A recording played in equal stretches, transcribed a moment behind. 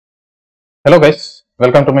Hello guys,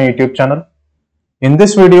 welcome to my YouTube channel. In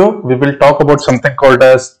this video, we will talk about something called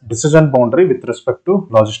as decision boundary with respect to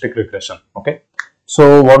logistic regression. Okay,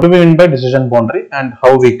 so what do we mean by decision boundary and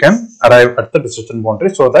how we can arrive at the decision boundary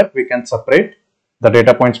so that we can separate the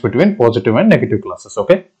data points between positive and negative classes.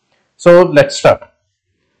 Okay, so let's start.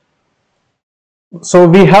 So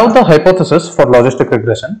we have the hypothesis for logistic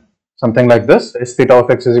regression, something like this: is theta of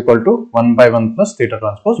x is equal to 1 by 1 plus theta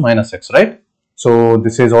transpose minus x, right? So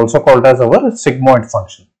this is also called as our sigmoid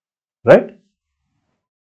function, right?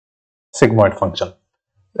 Sigmoid function.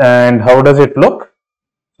 And how does it look?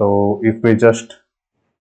 So if we just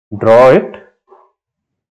draw it,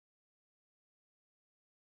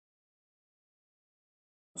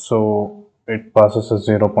 so it passes as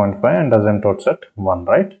 0.5 and asymptotes at 1,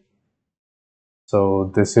 right?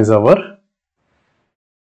 So this is our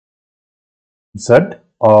z,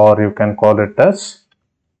 or you can call it as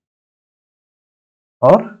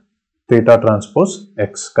or theta transpose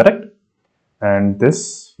x, correct? And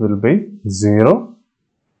this will be 0,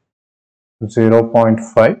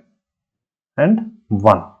 0.5 and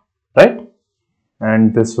 1, right?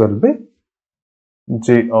 And this will be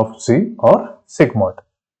g of z or sigmoid,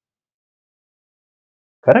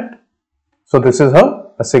 correct? So this is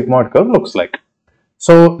how a sigmoid curve looks like.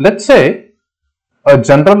 So let's say a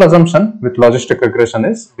general assumption with logistic regression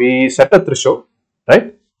is we set a threshold,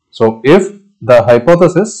 right? So if the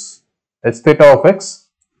hypothesis h theta of x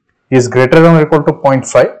is greater than or equal to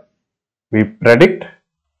 0.5, we predict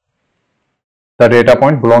the data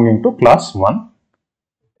point belonging to class 1.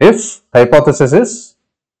 If hypothesis is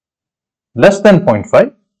less than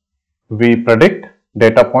 0.5, we predict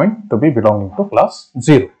data point to be belonging to class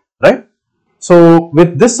 0, right? So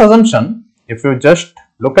with this assumption, if you just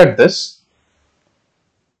look at this,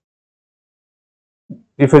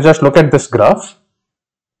 graph,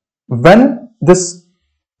 when this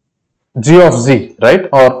g of z, right,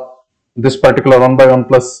 or this particular 1 by 1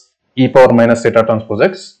 plus e power minus theta transpose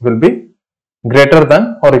x will be greater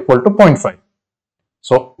than or equal to 0.5.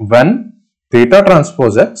 So when theta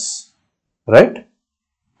transpose x, right,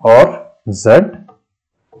 or z,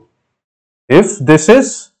 if this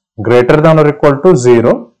is greater than or equal to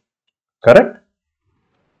 0, correct,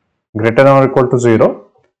 greater than or equal to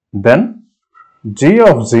 0, then g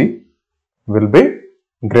of z will be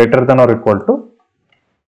greater than or equal to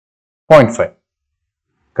 0.5,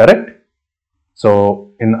 correct?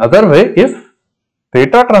 So in other way, if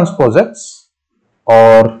theta transpose x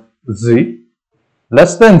or z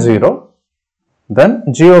less than 0, then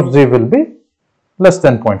g of z will be less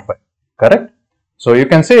than 0.5, correct? So you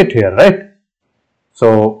can see it here, right?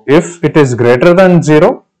 So if it is greater than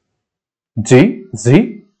 0, z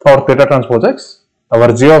or theta transpose x,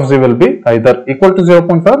 our g of z will be either equal to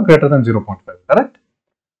 0.5 or greater than 0.5, correct?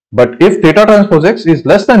 But if theta transpose x is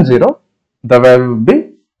less than 0, the value will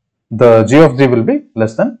be, the g of z will be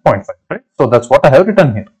less than 0.5, right? So that's what I have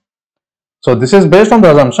written here. So this is based on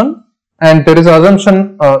the assumption, and there is an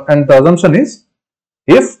assumption, and the assumption is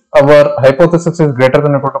if our hypothesis is greater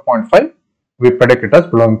than or equal to 0.5, we predict it as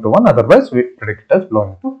belonging to 1, otherwise we predict it as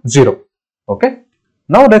belonging to 0. Okay.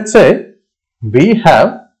 Now let's say we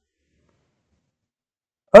have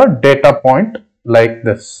a data point like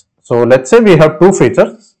this. So let's say we have two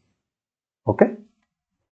features, okay,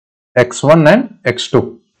 x1 and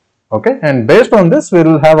x2, okay, and based on this we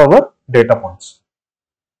will have our data points.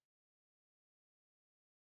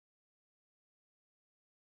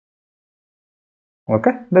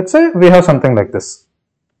 Okay, let's say we have something like this: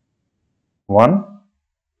 1,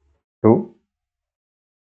 2,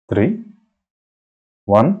 3,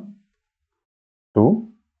 1, 2,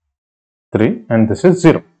 3, and this is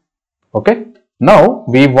 0. Okay, now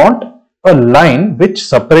we want a line which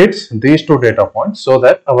separates these two data points so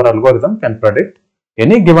that our algorithm can predict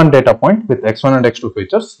any given data point with x1 and x2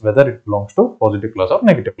 features, whether it belongs to positive class or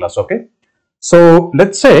negative class. Okay, so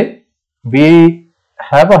let's say we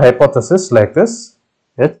have a hypothesis like this: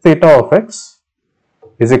 h theta of x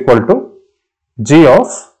is equal to g of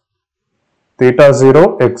theta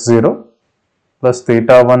 0 x0 plus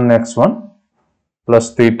theta 1 x1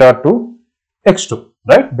 plus theta 2 x2,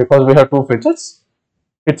 right? Because we have two features,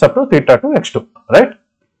 it's up to theta 2 x2, right?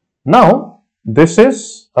 Now this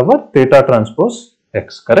is our theta transpose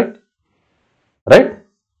x, correct, right?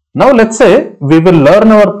 Now let's say we will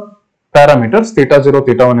learn our parameters theta 0,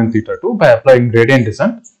 theta 1 and theta 2 by applying gradient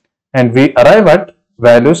descent, and we arrive at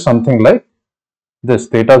values something like this: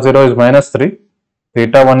 theta 0 is minus 3,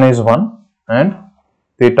 theta 1 is 1 and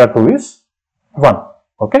theta 2 is 1.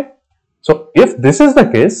 Okay, so if this is the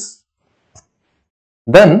case,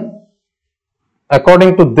 then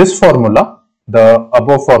according to this formula, the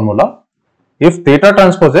above formula, if theta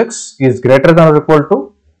transpose x is greater than or equal to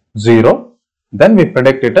 0, then we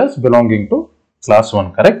predict it as belonging to class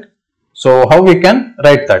 1, correct? So how we can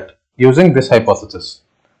write that? Using this hypothesis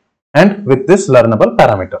and with this learned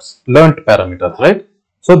parameters, right?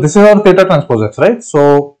 So this is our theta transpose x, right?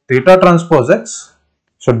 So theta transpose x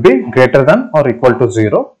should be greater than or equal to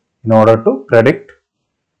 0 in order to predict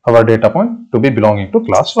our data point to be belonging to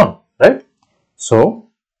class 1, right? So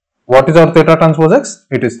what is our theta transpose x?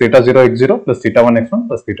 It is theta 0 x0 plus theta 1 x1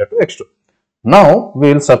 plus theta 2 x2. Now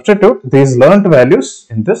we will substitute these learned values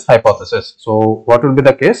in this hypothesis. So what will be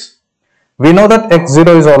the case? We know that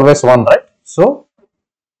x0 is always 1, right? So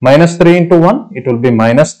minus 3 into 1, it will be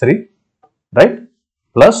minus 3, right?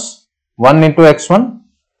 Plus 1 into x1,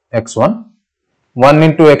 x1, 1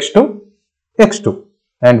 into x2, x2.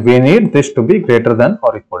 And we need this to be greater than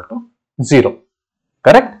or equal to 0,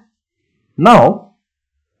 correct? Now,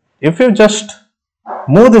 if you just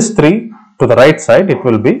move this 3 to the right side, it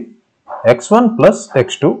will be x1 plus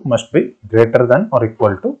x2 must be greater than or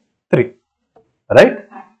equal to 3, right?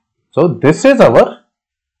 So this is our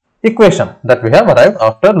equation that we have arrived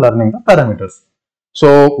after learning the parameters.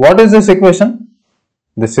 So what is this equation?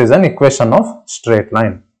 This is an equation of straight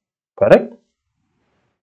line, correct?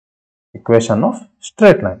 Equation of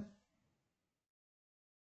straight line.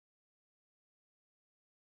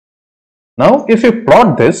 Now if you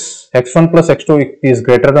plot this, x1 plus x2 is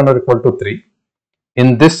greater than or equal to 3.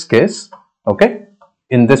 In this case, okay,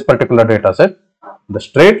 in this particular data set, the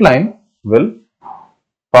straight line will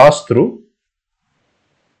pass through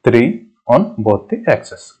 3 on both the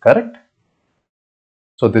axes, correct?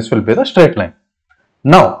 So this will be the straight line.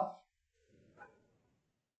 Now,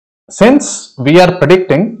 since we are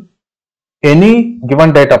predicting any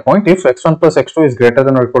given data point, if x1 plus x2 is greater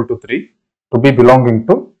than or equal to 3 to be belonging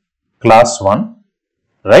to class 1,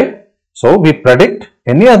 right? So we predict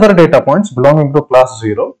any other data points belonging to class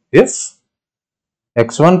 0 if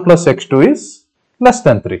x1 plus x2 is less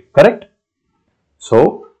than 3, correct?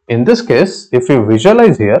 So in this case, if you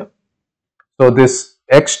visualize here, so this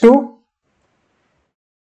x2,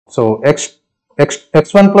 so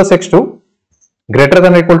x1 plus x2 greater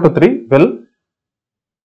than or equal to 3 will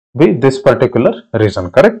be this particular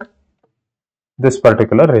region, correct? This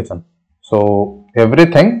particular region. So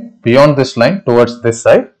everything beyond this line towards this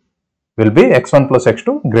side will be x1 plus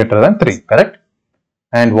x2 greater than 3, correct?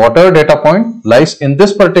 And whatever data point lies in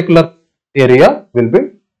this particular area will be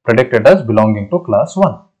predicted as belonging to class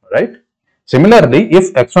 1, right? Similarly,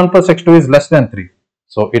 if x1 plus x2 is less than 3,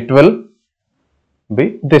 so it will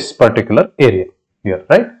be this particular area here,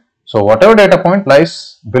 right? So whatever data point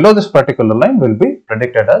lies below this particular line will be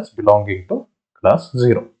predicted as belonging to class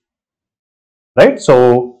 0, right?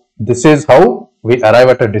 So this is how we arrive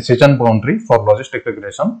at a decision boundary for logistic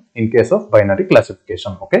regression in case of binary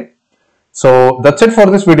classification, okay? So that's it for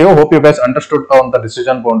this video. Hope you guys understood on the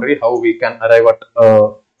decision boundary, how we can arrive at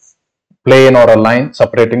a plane or a line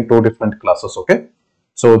separating two different classes, okay?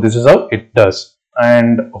 So this is how it does.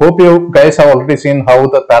 And hope you guys have already seen how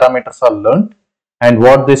the parameters are learned and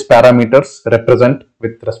what these parameters represent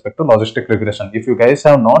with respect to logistic regression. If you guys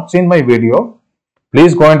have not seen my video,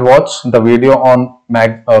 please go and watch the video on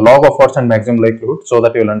log of odds and maximum likelihood so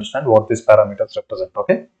that you will understand what these parameters represent,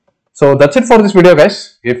 okay? So that's it for this video,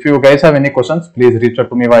 guys. If you guys have any questions, please reach out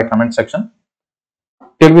to me via comment section.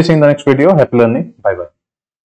 Till we see in the next video, happy learning. Bye bye.